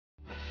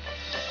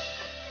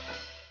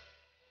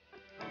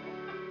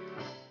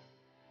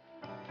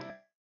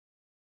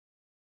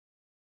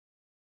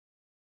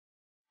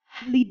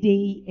lovely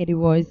day it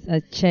was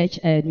at church,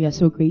 and we are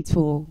so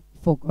grateful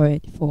for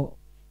God, for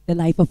the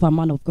life of a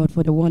man of God,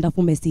 for the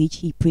wonderful message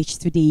he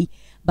preached today.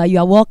 But you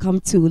are welcome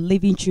to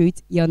Living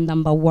Truth, your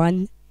number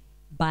one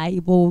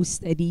Bible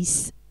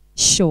studies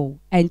show.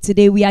 And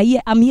today we are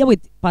here. I'm here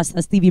with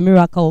Pastor Stevie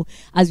Miracle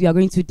as we are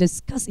going to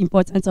discuss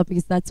important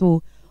topics that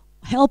will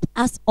help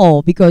us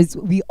all, because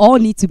we all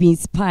need to be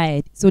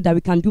inspired so that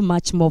we can do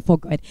much more for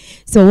God.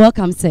 So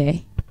welcome, sir.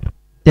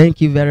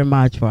 Thank you very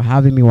much for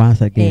having me once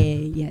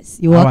again. Yes,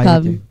 you're How are you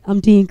welcome. doing? I'm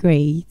doing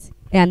great.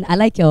 And I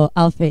like your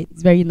outfit.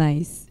 It's very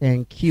nice.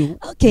 Thank you.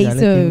 Okay, You are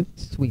so looking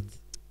sweet.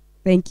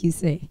 thank you,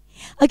 sir.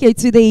 Okay,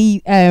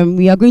 today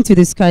we are going to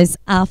discuss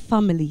our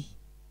family.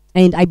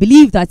 And I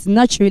believe that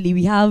naturally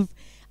we have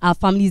our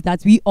families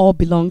that we all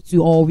belong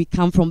to or we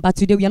come from. But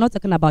today we are not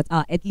talking about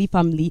our earthly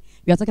family.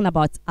 We are talking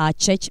about our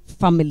church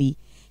family.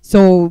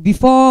 So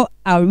before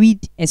I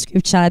read a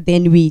scripture,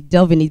 then we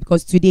delve in it,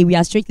 because today we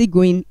are strictly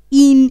going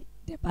in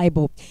the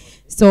Bible.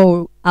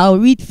 So I'll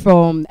read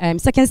from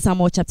 2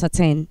 Samuel chapter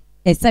 7,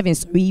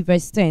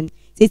 verse 10. It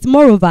says,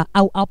 "Moreover,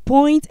 I will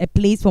appoint a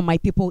place for my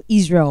people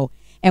Israel,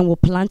 and will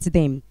plant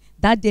them,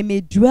 that they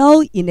may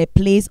dwell in a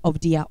place of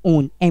their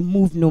own, and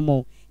move no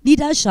more.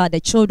 Neither shall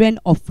the children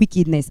of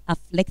wickedness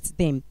afflict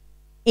them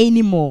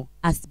any more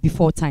as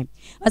before time."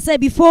 I said,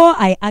 before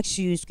I ask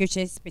you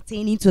scriptures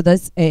pertaining to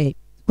this,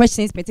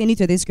 questions pertaining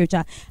to this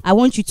scripture, I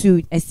want you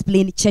to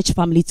explain church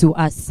family to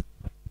us.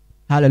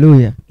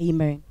 Hallelujah.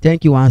 Amen.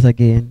 Thank you once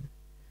again.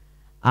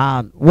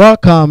 And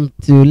welcome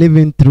to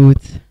Living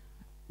Truth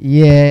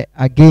here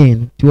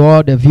again to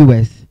all the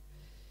viewers.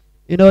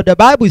 You know, the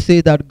Bible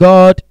says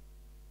that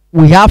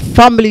we have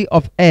family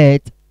of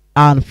earth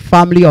and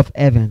family of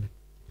heaven.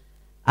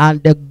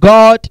 And the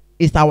God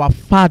is our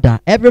father.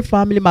 Every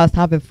family must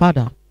have a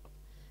father.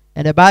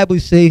 And the Bible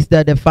says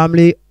that the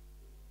family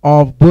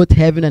of both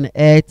heaven and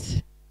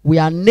earth, we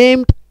are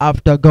named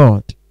after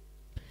God.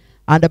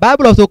 And the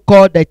Bible also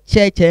called the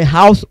church a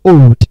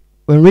household.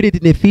 When we read it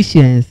in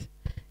Ephesians,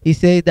 he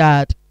says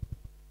that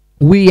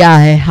we are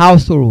a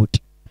household.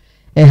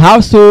 A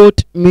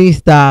household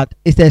means that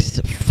it's a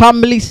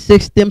family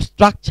system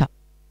structure.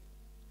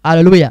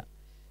 Hallelujah.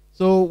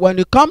 So when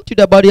you come to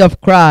the body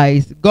of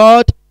Christ,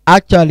 God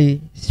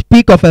actually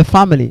speak of a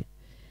family.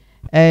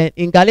 And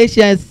in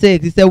Galatians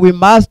 6, he said we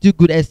must do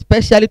good,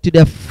 especially to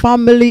the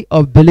family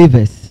of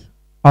believers.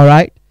 All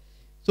right.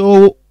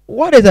 So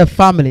what is a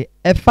family?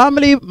 A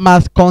family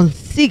must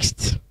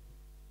consist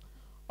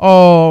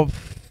of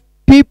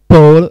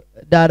people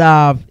that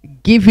have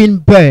given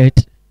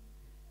birth,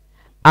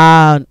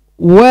 and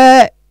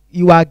where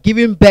you are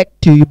giving birth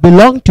to, you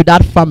belong to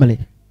that family.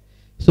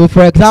 So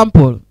for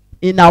example,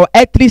 in our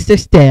earthly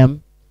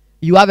system,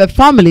 you have a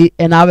family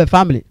and I have a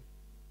family.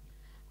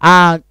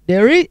 And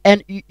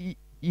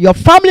your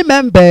family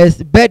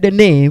members bear the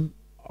name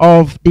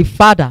of the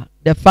father.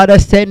 The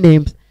father's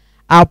surnames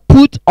are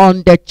put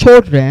on the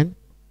children,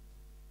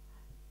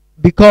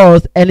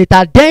 and it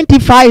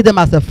identifies them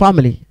as a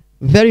family.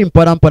 Very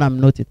important point I'm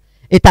noting.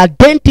 It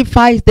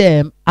identifies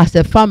them as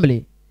a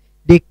family.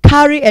 They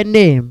carry a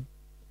name,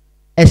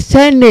 a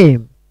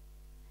surname,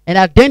 and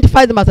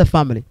identifies them as a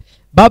family.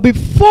 But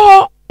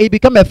before it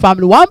becomes a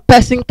family, one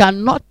person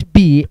cannot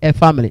be a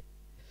family.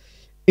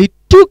 It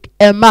took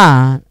a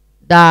man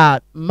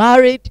that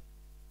married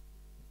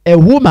a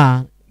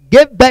woman,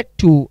 gave birth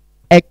to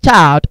a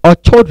child or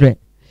children,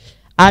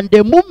 and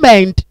the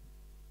moment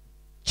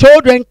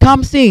children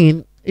comes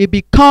in, it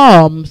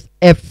becomes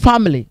a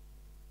family.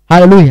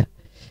 Hallelujah.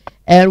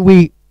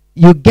 And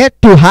you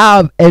get to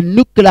have a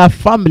nuclear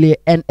family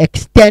and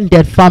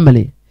extended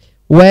family,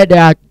 where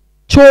there are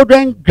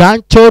children,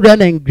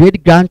 grandchildren, and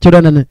great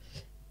grandchildren, and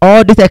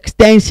all this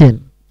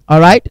extension. All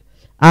right.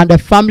 And the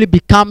family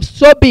becomes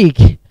so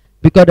big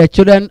because the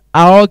children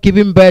are all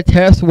giving birth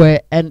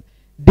elsewhere, and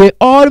they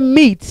all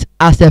meet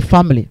as a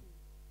family.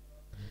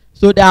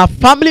 So there are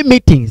family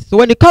meetings. So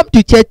when you come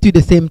to church, do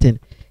the same thing.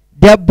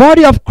 The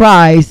body of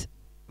Christ,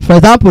 for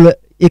example,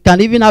 it can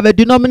even have a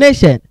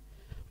denomination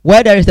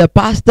where there is a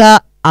pastor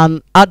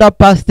and other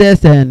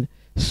pastors and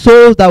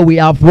souls that we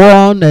have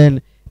won,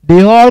 and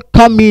they all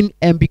come in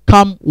and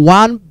become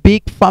one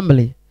big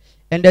family.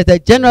 And there's a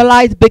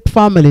generalized big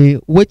family,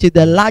 which is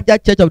the larger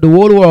church of the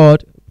whole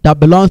world that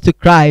belongs to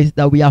Christ,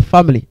 that we are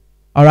family.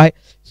 All right.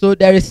 So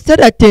there is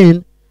such a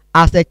thing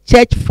as a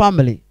church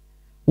family,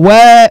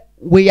 where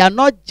we are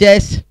not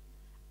just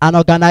an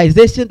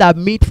organization that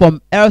meet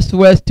from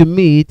elsewhere to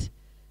meet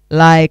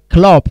like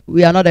club.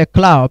 We are not a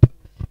club.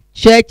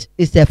 Church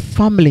is a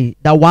family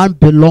that one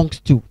belongs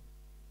to.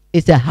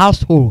 It's a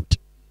household.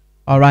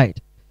 All right.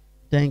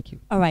 Thank you.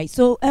 All right.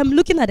 So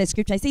looking at the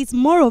scripture, it says,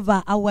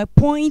 "Moreover, I will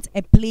appoint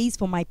a place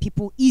for my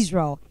people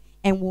Israel,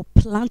 and will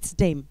plant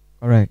them."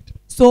 Correct.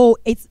 So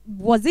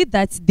was it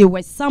that they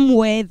were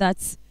somewhere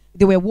that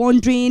they were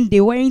wandering,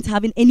 they weren't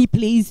having any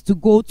place to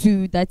go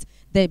to, that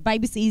the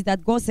Bible says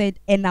that God said,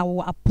 "And I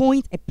will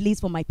appoint a place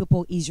for my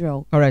people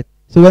Israel." Correct.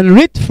 So when you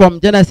read from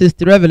Genesis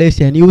to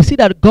Revelation, you will see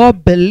that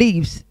God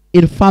believes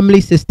in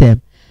family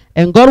system,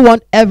 and God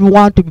wants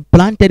everyone to be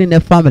planted in a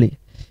family.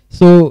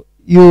 So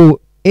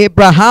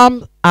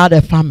Abraham had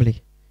a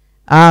family,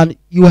 and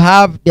you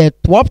have the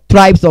 12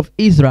 tribes of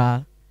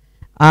Israel,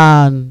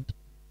 and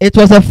it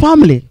was a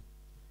family,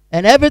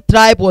 and every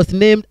tribe was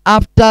named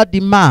after the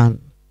man.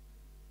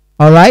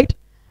 All right,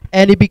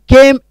 and it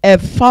became a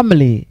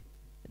family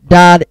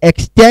that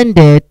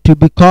extended to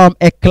become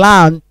a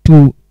clan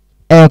to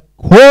a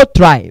whole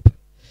tribe.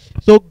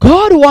 So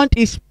God wants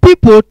his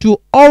people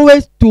to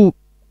always to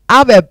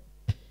have a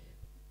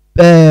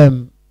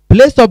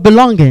place of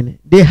belonging.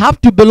 They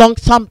have to belong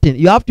something.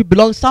 You have to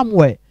belong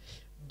somewhere.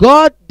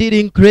 God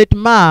didn't create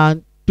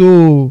man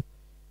to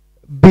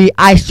be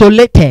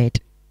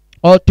isolated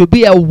or to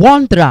be a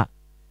wanderer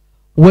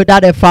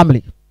without a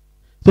family.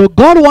 So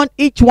God wants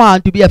each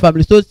one to be a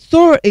family. So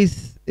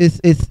is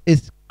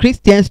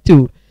Christians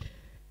too.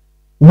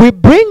 We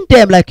bring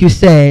them, like you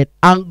said,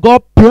 and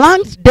God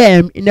plants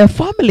them in a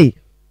family.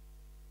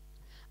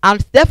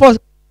 And therefore,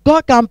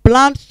 God can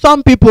plant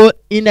some people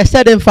in a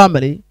certain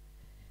family,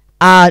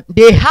 and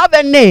they have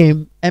a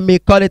name, and we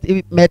call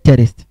it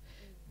Methodist.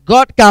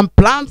 God can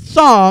plant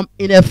some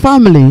in a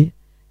family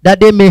that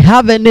they may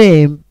have a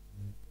name,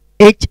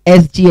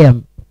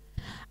 HSGM.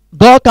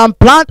 God can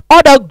plant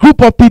other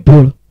group of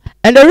people.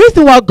 And the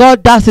reason why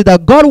God does it,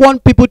 that God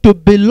wants people to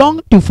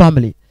belong to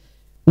family,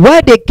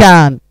 where they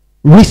can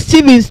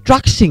receive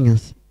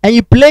instructions, and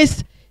He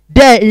place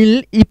there,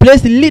 He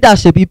place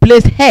leadership, He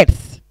place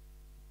heads,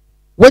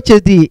 which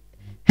is the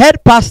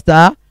head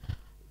pastor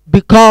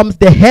becomes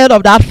the head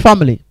of that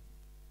family.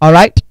 All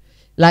right,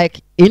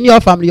 like in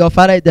your family, your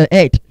father is the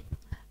head,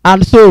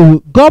 and so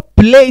God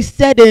places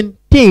certain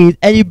things,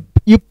 and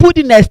you put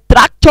in a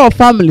structure of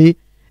family,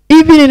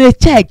 even in a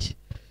church,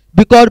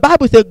 because the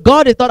Bible says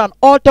God is not an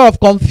author of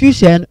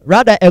confusion,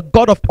 rather a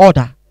God of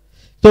order.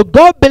 So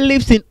God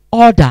believes in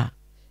order,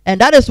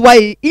 and that is why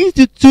He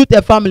institutes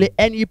a family,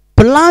 and He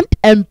plant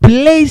and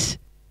place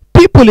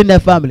people in a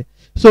family.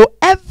 So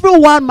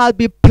everyone must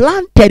be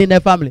planted in a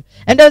family.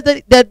 And there's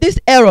this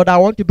error that I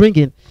want to bring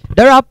in.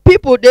 There are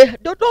people, they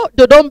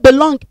don't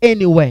belong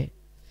anywhere.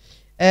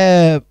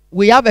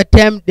 We have a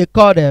term, they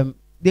call them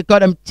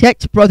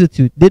church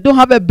prostitute. They don't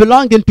have a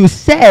belonging to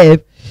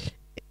serve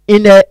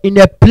in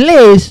a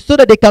place so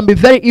that they can be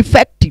very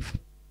effective.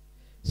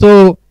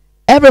 So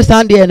every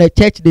Sunday in a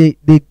church they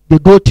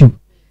go to.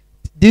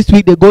 This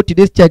week they go to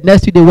this church.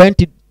 Next week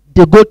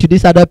they go to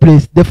this other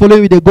place. The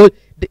following week they go.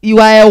 You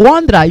are a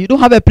wanderer. You don't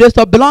have a place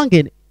of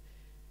belonging,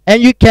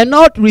 and you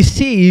cannot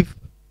receive,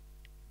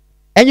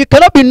 and you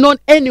cannot be known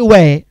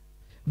anywhere,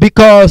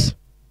 because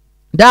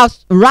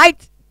there's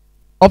right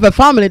of a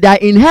family. There are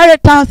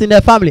inheritance in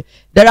a family.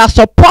 There are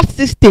support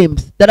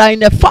systems that are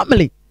in a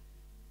family.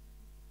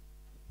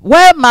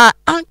 Where my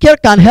uncle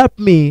can help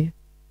me,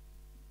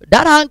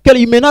 that uncle,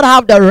 you may not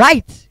have the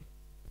right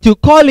to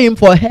call him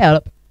for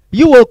help.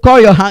 You will call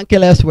your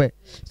uncle elsewhere.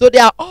 So they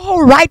are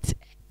all right.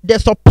 The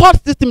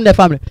support system in the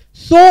family.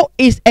 So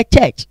is a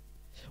church.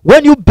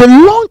 When you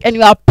belong and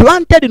you are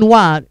planted in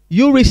one,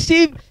 you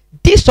receive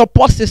this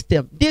support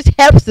system, this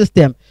help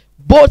system,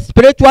 both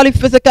spiritually,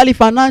 physically,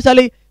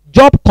 financially,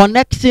 job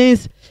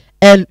connections,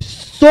 and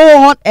so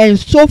on and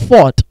so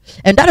forth.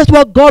 And that is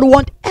what God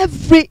wants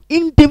every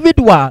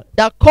individual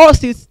that calls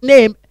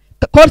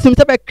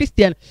himself a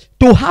Christian,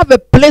 to have a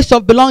place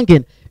of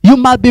belonging. You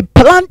must be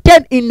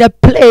planted in a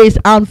place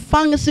and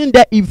function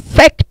there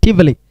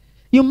effectively.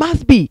 You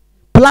must be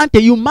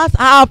planted. You must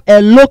have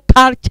a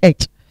local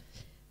church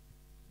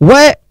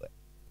where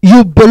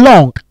you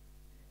belong.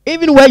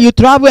 Even when you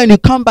travel and you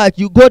come back,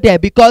 you go there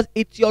because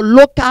it's your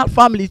local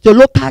family, it's your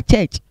local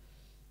church.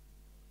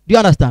 Do you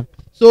understand?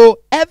 So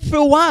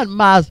everyone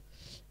must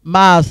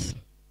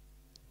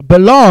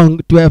belong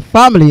to a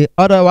family,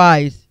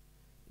 otherwise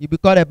you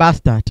become a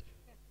bastard,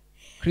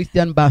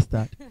 Christian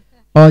bastard,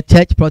 or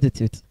church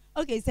prostitute.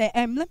 Okay, so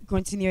let me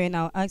continue and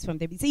I'll ask from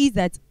them. It says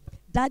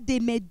that they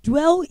may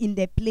dwell in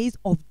the place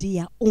of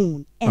their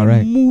own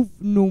and move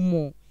no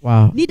more.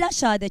 Wow. Neither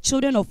shall the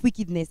children of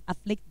wickedness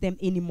afflict them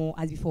anymore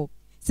as before.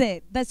 So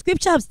the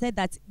scripture have said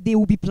that they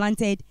will be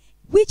planted,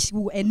 which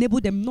will enable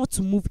them not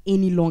to move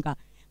any longer.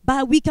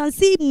 But we can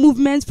see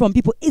movements from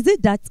people. Is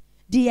it that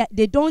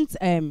they don't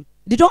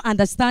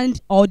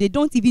understand, or they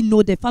don't even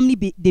know the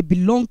family they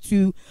belong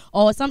to,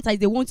 or sometimes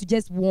they want to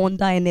just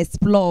wander and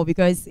explore,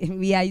 because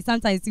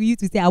sometimes we used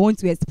to say, I want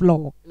to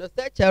explore.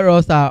 Such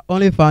errors are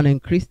only found in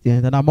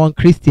Christians and among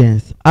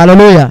Christians.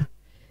 Hallelujah.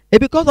 It's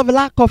because of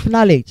lack of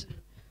knowledge.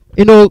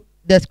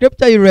 The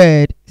scripture you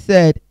read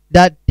said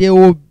that they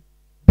will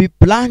be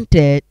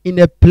planted in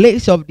a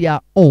place of their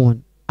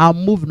own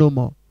and move no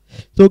more.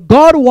 So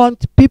God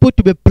wants people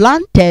to be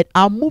planted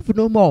and move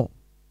no more.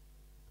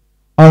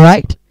 All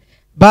right.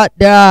 But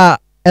there are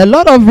a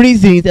lot of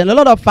reasons and a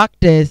lot of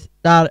factors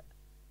that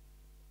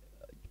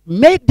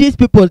make these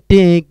people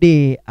think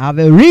they have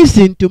a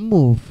reason to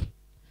move.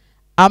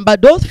 And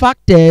but those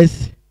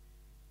factors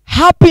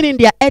happen in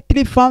their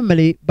earthly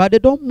family, but they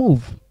don't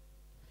move.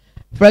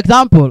 For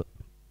example,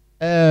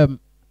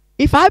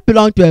 if I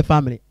belong to a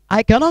family,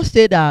 I cannot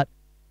say that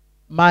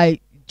my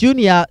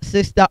junior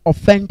sister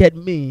offended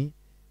me,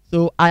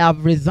 so I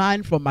have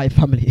resigned from my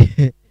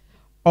family.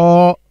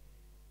 or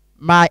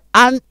my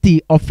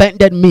auntie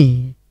offended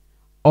me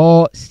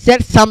or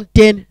said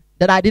something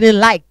that I didn't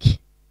like.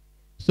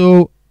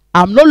 So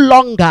I'm no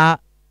longer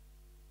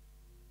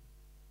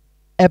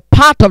a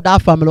part of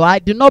that family. I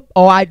do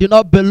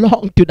not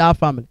belong to that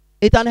family.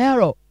 It's an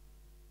error.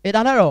 It's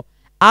an error.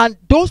 And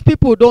those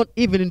people don't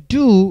even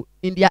do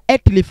in their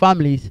earthly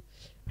families,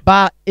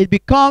 but it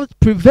becomes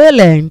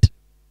prevalent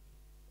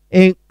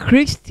in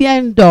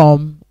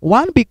Christendom.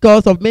 One,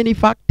 because of many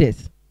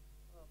factors.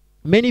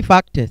 Many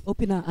factors.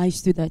 Open our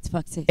eyes to that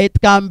factor.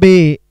 It can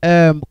be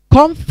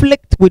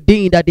conflict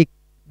within that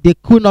they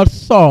could not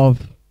solve.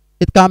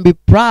 It can be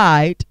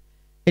pride.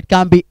 It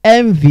can be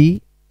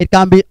envy. It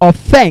can be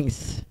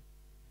offense.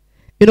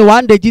 You know,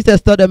 one day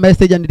Jesus taught a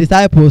message and the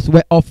disciples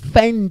were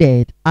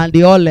offended and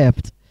they all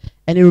left.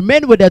 And he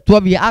remained with the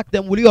 12. He asked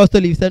them, will you also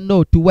leave? He said,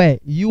 no, to where?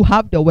 You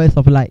have the words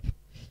of life.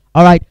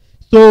 All right.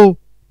 So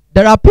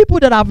there are people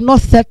that have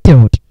not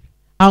settled,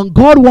 and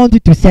God wants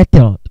you to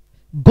settle.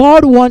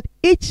 God wants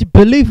each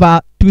believer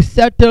to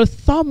settle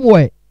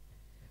somewhere.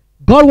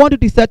 God wants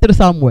you to settle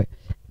somewhere.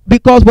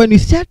 Because when you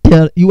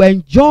settle, you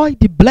enjoy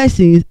the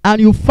blessings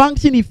and you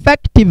function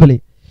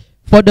effectively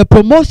for the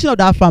promotion of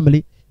that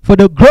family, for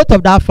the growth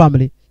of that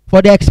family,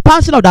 for the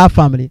expansion of that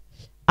family,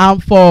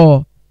 and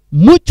for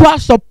mutual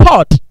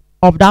support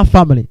of that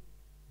family.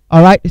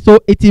 All right. So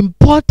it's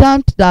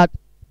important that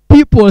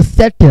people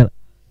settle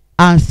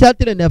and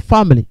settle in a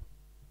family.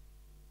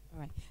 All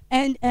right.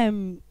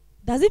 And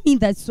does it mean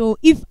that, so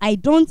if I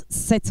don't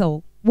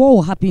settle, what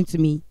will happen to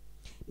me?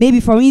 Maybe,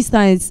 for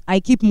instance, I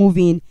keep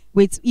moving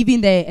with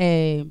even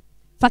the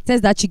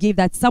factors that you gave,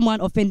 that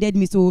someone offended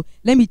me, so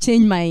let me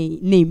change my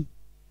name.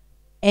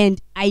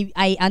 And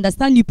I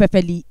understand you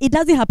perfectly. It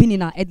doesn't happen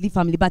in our earthly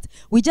family, but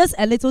with just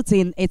a little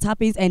thing, it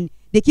happens and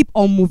they keep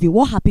on moving.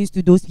 What happens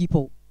to those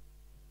people?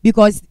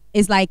 Because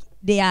it's like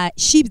they are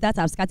sheep that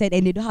have scattered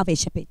and they don't have a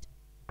shepherd.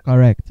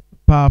 Correct.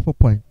 Powerful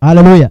point.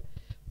 Hallelujah.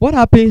 What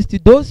happens to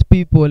those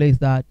people is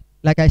that,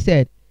 like I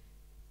said,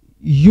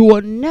 you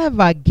will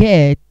never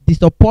get the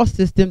support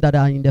system that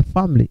are in the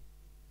family.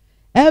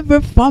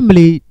 Every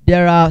family,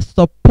 there are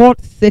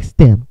support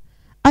system,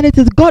 and it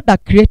is God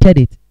that created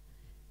it.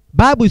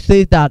 Bible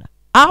says that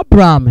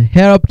Abraham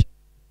helped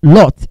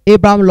Lot.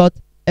 Lot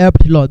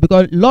helped Lot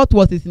because Lot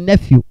was his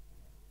nephew.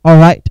 All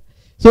right.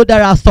 So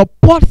there are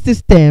support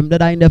systems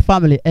that are in the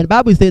family, and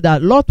Bible says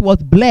that Lot was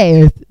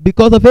blessed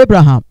because of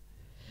Abraham.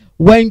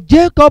 When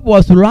Jacob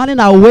was running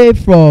away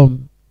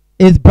from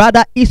his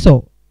brother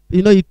Esau,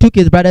 you know, he took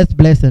his brother's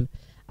blessing,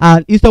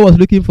 and Esau was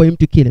looking for him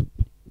to kill him.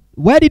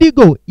 Where did he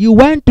go? He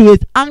went to his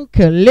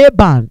uncle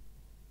Laban.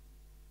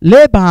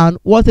 Laban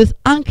was his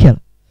uncle.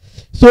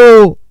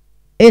 So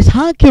his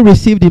uncle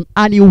received him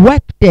and he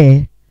worked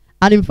there.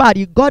 And in fact,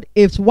 he got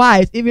his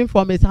wives even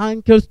from his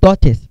uncle's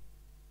daughters,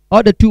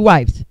 or the two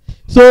wives.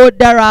 So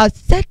there are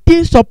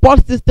certain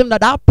support systems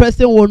that that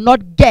person will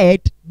not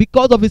get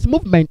because of his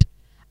movement.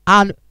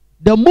 And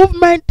the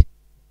movement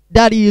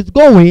that he is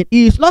going,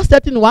 he is not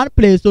set in one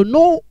place, so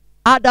no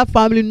other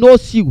family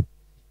knows you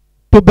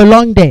to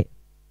belong there.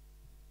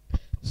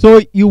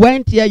 So you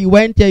went here, you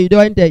went here, you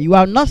went there. You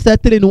are not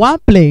settled in one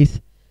place.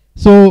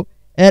 So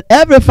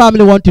every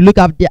family want to look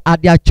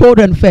at their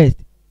children first.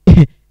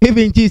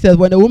 Even Jesus,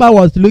 when the woman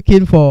was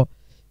looking for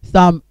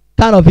some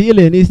kind of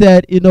healing, he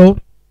said, you know,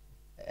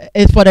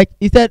 it's for the,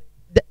 he said,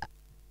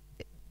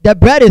 the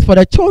bread is for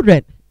the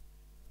children.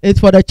 It's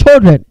for the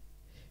children.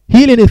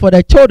 Healing is for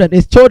the children.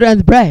 It's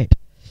children's bread.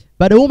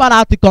 But the woman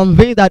had to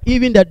convince that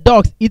even the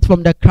dogs eat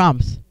from the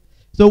crumbs.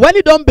 So when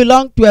you don't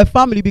belong to a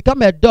family, you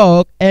become a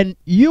dog, and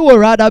you will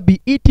rather be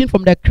eating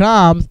from the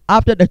crumbs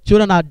after the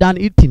children are done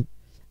eating.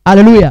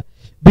 Hallelujah.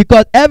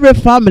 Because every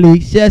family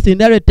shares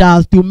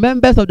inheritance to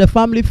members of the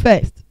family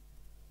first.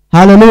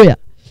 Hallelujah.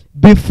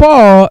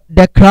 Before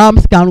the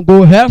crumbs can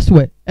go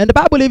elsewhere. And the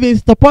Bible even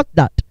supports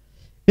that.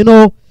 You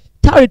know,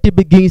 charity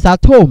begins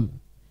at home.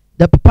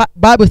 The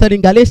Bible said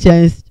in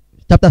Galatians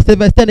chapter 7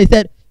 verse 10, it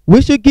said,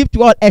 we should give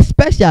to all,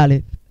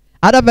 especially,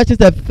 other versions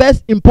are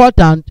first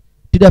important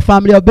to the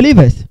family of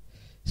believers.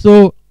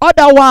 So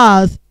other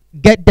ones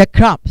get the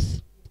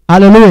crumbs.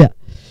 Hallelujah.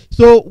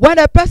 So when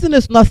a person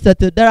is not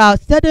settled, there are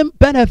certain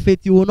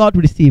benefits you will not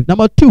receive.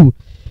 Number two,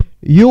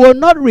 you will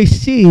not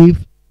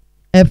receive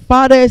a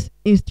father's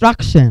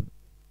instruction.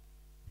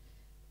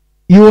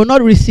 You will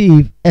not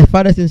receive a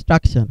father's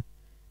instruction.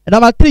 And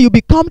number three, you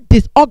become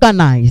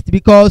disorganized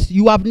because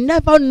you have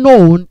never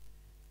known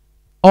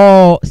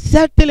or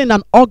settle in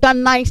an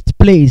organized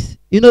place.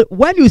 You know,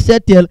 when you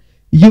settle,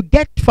 you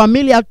get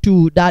familiar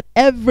to that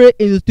every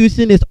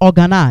institution is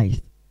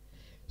organized.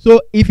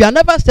 So if you are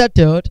never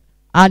settled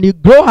and you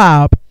grow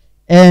up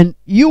and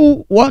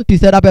you want to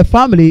set up a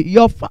family,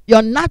 your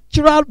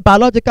natural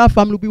biological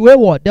family will be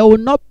wayward. There will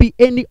not be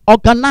any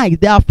organized.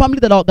 There are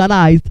families that are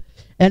organized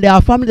and there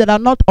are families that are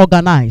not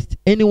organized.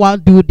 Anyone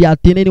do their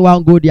thing,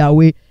 anyone go their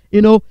way,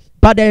 you know.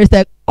 But there is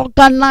an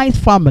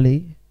organized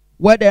family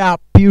where there are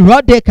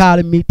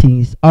periodical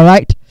meetings, all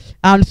right?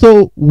 And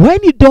so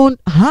when you don't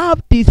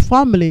have this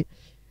family,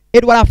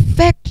 it will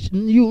affect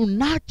you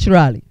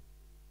naturally.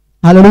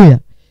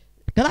 Hallelujah.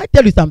 can I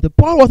tell you something?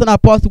 Paul was an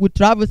apostle who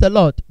travels a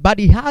lot, but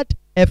he had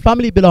a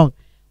family belong.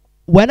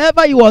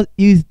 Whenever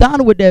he's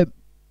done with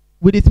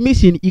his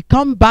mission, he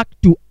come back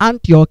to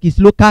Antioch, his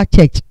local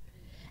church,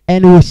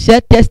 and he will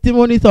share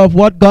testimonies of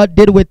what God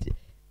did with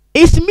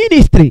his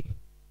ministry.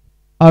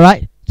 All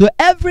right. So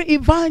every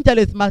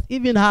evangelist must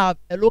even have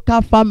a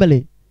local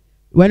family.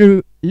 When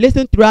you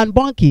listen to Rand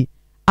Bonke,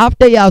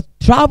 after he has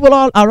traveled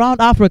all around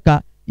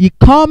Africa, he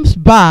comes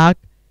back,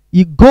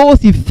 he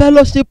goes, he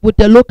fellowship with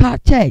the local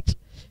church.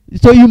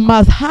 So you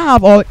must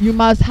have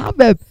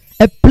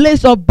a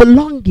place of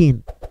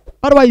belonging.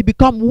 Otherwise you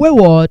become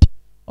wayward,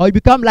 or you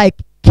become like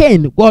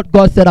Cain, what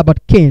God said about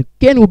Cain.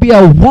 Cain will be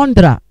a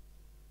wanderer.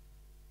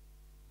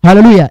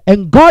 Hallelujah.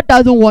 And God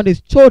doesn't want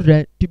his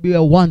children to be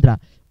a wanderer.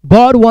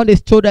 God wants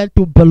his children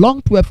to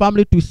belong to a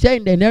family, to share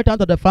in the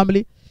inheritance of the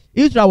family.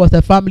 Israel was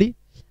a family,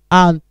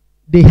 and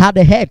they had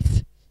the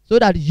heads, so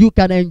that you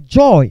can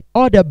enjoy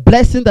all the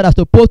blessings that are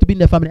supposed to be in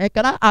the family. And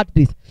can I add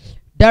this?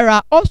 There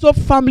are also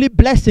family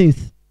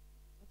blessings.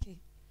 Okay.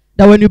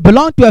 That when you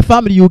belong to a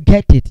family, you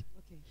get it.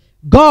 Okay.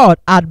 God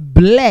had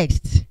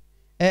blessed.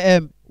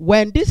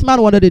 When this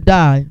man wanted to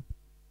die,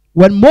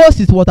 when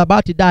Moses was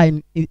about to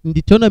die in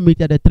Deuteronomy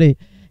chapter 3,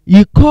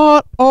 he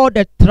called all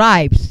the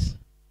tribes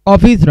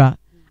of Israel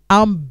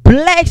and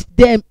blessed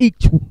them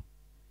each.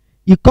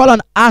 He called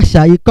on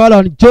Asher, he called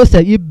on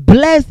Joseph, he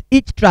blessed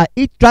each tribe.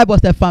 Each tribe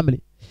was a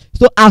family.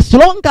 So as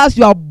long as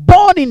you are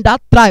born in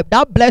that tribe,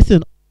 that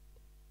blessing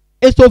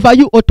is over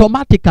you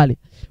automatically.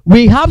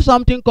 We have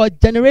something called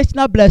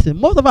generational blessing.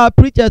 Most of our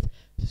preachers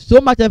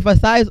so much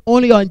emphasize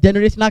only on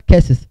generational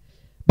curses,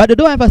 but they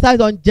don't emphasize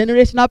on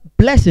generational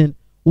blessing,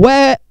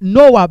 where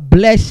Noah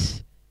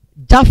blessed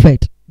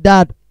Japheth,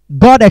 that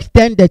God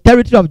extend the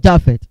territory of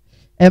Japheth,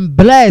 and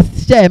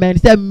blessed Shem, and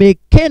said, may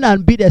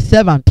Canaan be the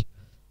servant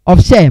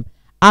of Shem.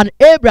 And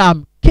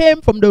Abraham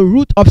came from the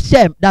root of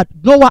Shem that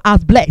Noah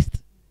has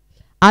blessed.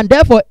 And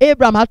therefore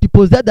Abraham had to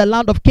possess the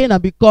land of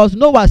Canaan, because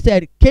Noah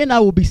said Canaan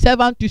will be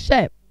servant to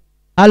Shem.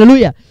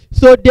 Hallelujah.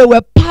 So they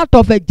were part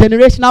of a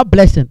generational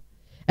blessing.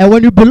 And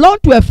when you belong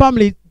to a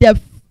family, the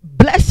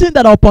blessing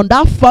that are upon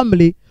that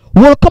family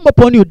will come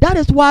upon you. That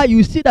is why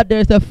you see that there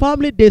is a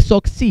family, they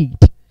succeed.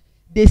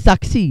 They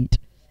succeed.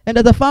 And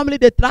there's a family,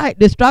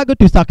 they struggle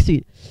to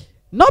succeed.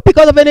 Not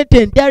because of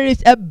anything. There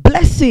is a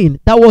blessing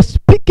that was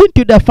speaking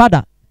to the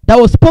father, that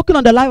was spoken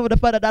on the life of the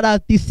father, that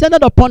has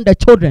descended upon the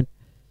children.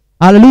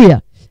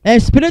 Hallelujah.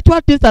 And spiritual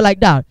things are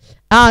like that.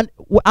 And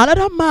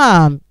another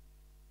man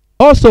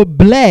also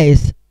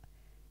blessed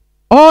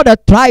all the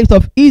tribes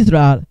of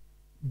Israel.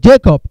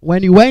 Jacob,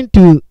 when he went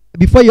to,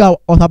 before he was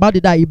about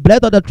to die, he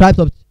blessed all the tribes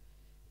of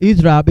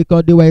Israel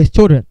because they were his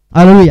children.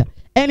 Hallelujah.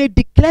 And he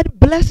declared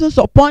blessings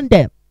upon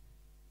them.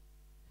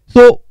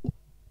 So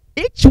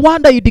each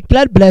one that you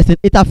declared blessing,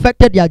 it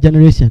affected their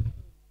generation.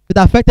 It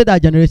affected their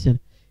generation.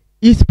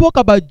 He spoke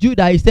about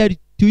Judah. He said,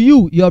 to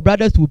you, your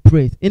brothers will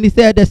praise. And he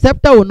said, the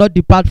scepter will not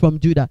depart from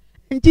Judah.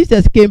 And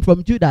Jesus came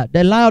from Judah,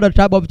 the Lion of the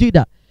tribe of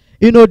Judah.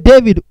 You know,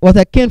 David was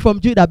a king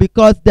from Judah,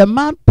 because the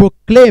man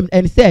proclaimed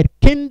and said,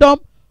 kingdom,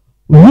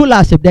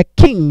 rulership, the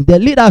king, the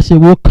leadership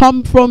will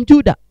come from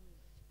Judah.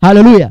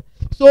 Hallelujah.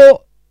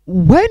 So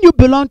when you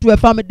belong to a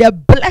family, the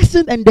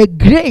blessing and the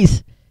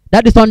grace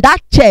that is on that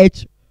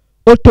church,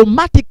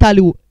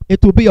 automatically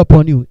it will be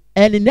upon you.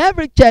 And in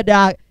every church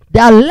there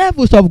are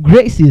levels of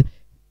graces,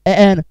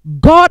 and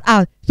God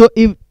has, so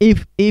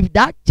if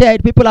that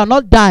church people are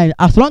not dying,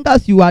 as long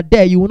as you are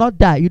there, you will not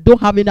die. You don't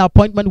have any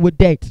appointment with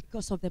death,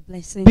 because of the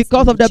blessings,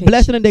 because of the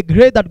blessing and the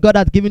grace that God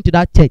has given to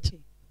that church. Okay.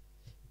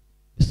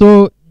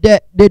 So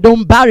they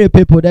don't bury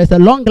people. There's a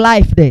long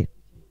life there.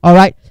 All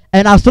right.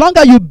 And as long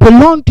as you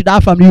belong to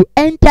that family, you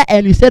enter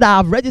and you said, I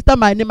have registered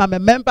my name, I'm a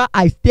member,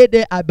 I stay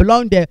there, I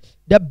belong there,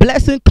 the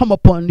blessing come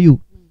upon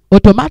you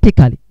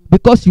automatically,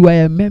 because you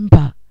are a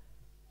member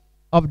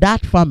of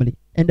that family,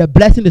 and the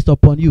blessing is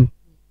upon you.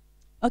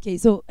 Okay,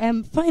 so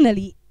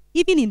finally,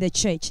 even in the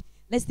church,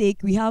 let's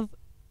take, we have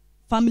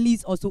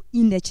families also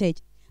in the church.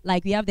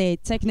 Like we have the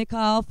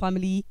technical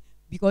family,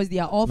 because they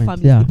are all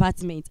family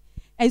departments.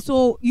 And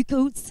so you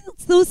can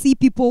still see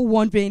people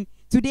wondering,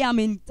 today I'm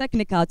in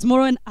technical,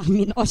 tomorrow I'm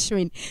in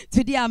ushering,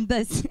 today I'm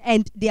this,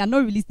 and they are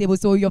not really stable.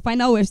 So your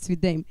final words to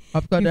them.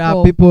 Of course, there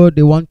are people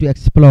they want to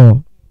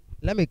explore.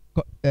 Let me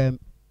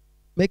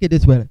make it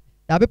this way.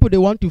 There are people they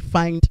want to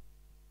find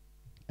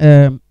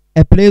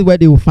a place where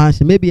they will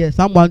function. Maybe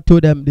someone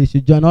told them they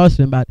should join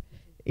ushering, but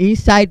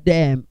inside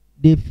them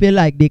they feel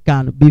like they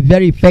can be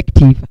very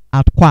effective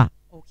at choir.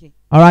 Okay.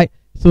 All right.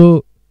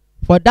 So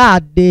for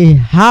that, they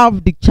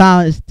have the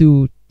chance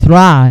to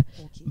try.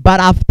 Okay. But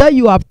after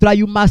you have tried,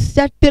 you must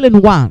settle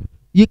in one.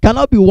 You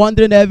cannot be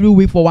wandering every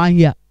week for 1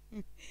 year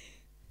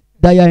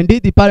that you are in this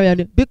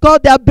department, because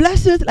there are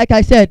blessings. Like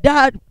I said, there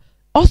are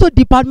also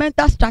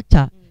departmental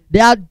structure.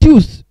 There are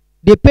dues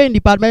they pay in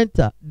department.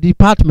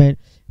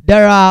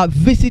 There are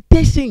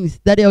visitations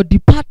that your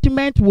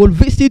department will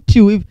visit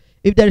you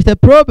if there is a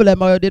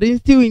problem or there is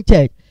still in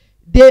church.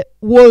 They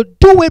will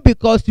do it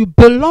because you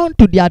belong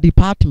to their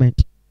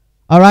department.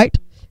 All right.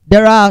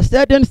 there are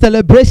certain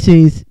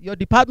celebrations, your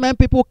department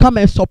people come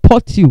and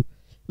support you.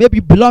 Maybe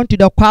you belong to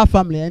the choir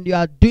family and you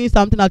are doing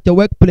something at your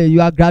workplace,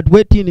 you are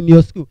graduating in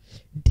your school.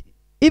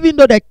 Even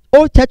though the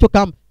old church will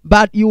come,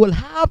 but you will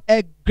have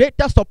a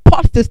greater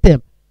support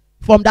system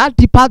from that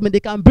department. They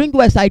can bring you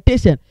a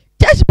citation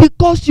just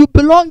because you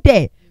belong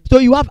there. So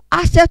you have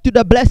access to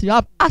the blessing, you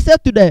have access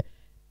to the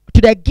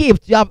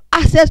gift, you have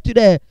access to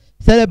the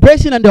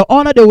celebration and the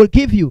honor they will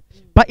give you.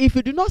 But if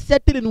you do not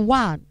settle in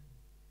one,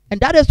 and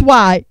that is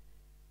why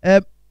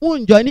if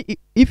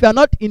you are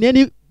not in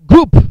any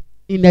group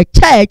in a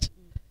church,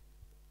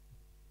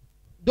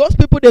 those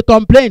people, they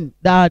complain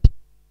that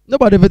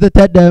nobody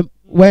visited them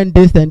when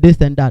this and this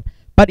and that.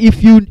 But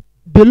if you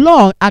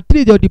belong, at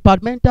least your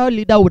departmental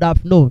leader would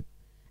have known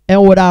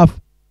and would have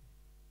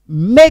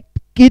make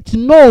it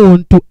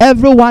known to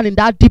everyone in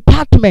that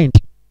department,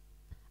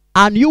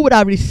 and you would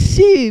have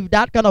received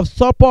that kind of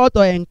support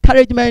or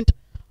encouragement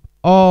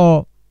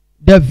or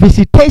the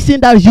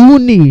visitation that you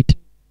need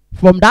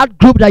from that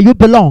group that you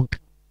belong.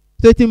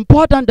 So it's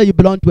important that you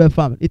belong to a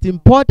family. It's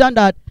important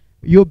that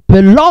you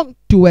belong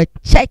to a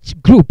church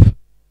group,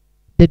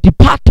 the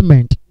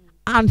department,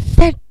 and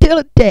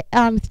settle there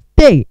and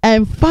stay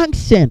and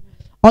function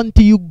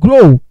until you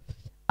grow.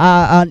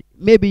 And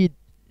maybe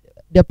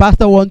the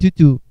pastor wants you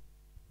to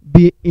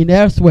be in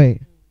elsewhere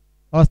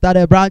or start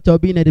a branch or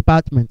be in a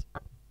department.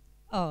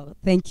 Oh,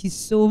 thank you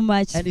so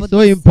much. And it's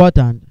so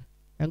important.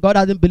 And God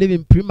doesn't believe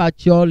in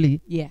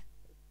prematurely. Yeah.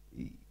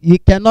 You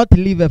cannot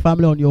leave a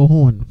family on your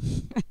own.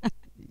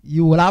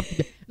 You will have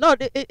to. No,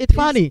 it's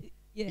funny.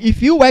 Yeah.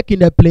 If you work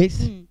in a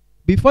place,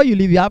 before you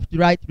leave, you have to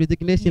write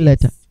resignation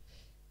letter.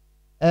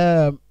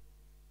 So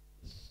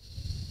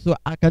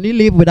can you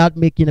live without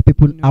making the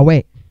people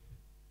aware?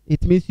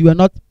 It means you are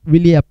not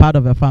really a part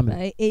of a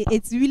family.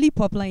 It's really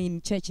popular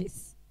in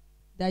churches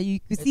that you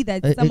could see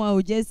that someone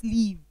will just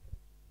leave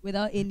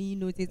without any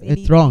notice.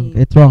 It's wrong.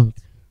 It's wrong.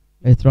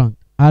 It's wrong.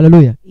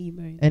 Hallelujah.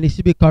 Amen. And it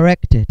should be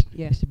corrected.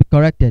 Yeah. It should be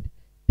corrected.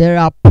 There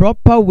are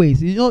proper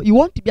ways. You know, you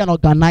want to be an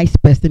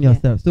organized person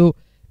yourself. So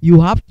you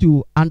have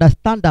to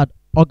understand that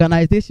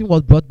organization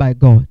was brought by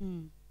God.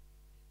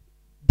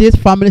 This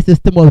family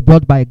system was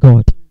brought by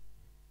God.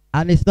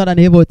 And it's not an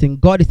evil thing.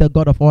 God is a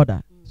God of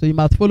order. So you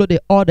must follow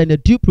the order and the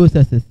due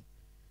processes,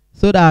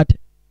 so that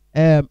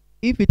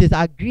if it is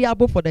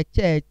agreeable for the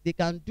church, they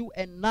can do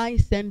a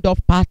nice send-off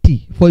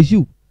party for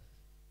you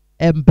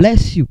and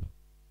bless you.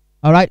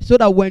 All right, so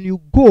that when you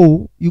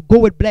go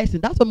with blessing.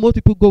 That's why most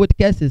people go with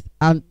curses,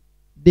 and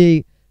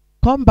they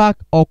come back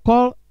or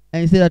call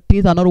and say that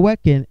things are not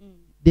working.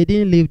 They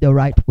didn't live the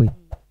right way.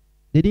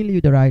 They didn't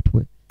live the right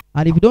way.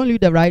 And if you don't live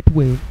the right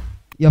way,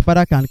 your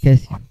father can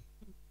curse you.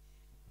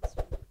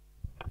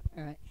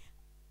 All right.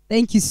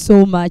 Thank you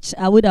so much.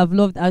 I would have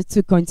loved us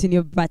to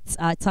continue, but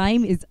our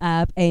time is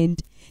up. And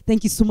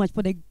thank you so much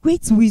for the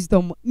great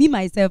wisdom. Me,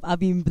 myself, have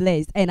been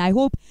blessed. And I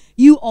hope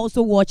you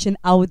also watching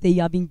out there,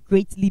 you have been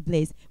greatly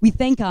blessed. We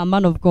thank our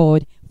man of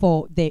God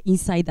for the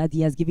insight that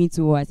he has given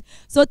to us.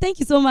 So thank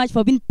you so much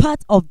for being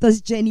part of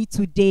this journey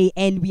today.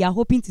 And we are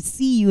hoping to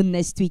see you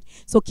next week.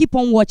 So keep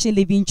on watching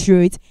Living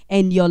Truth,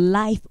 and your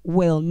life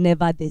will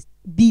never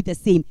be the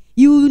same.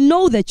 You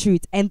know the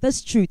truth, and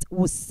this truth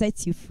will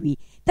set you free.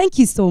 Thank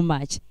you so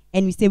much.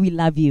 And we say we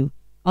love you.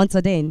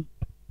 Until then,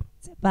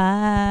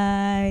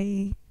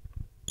 bye.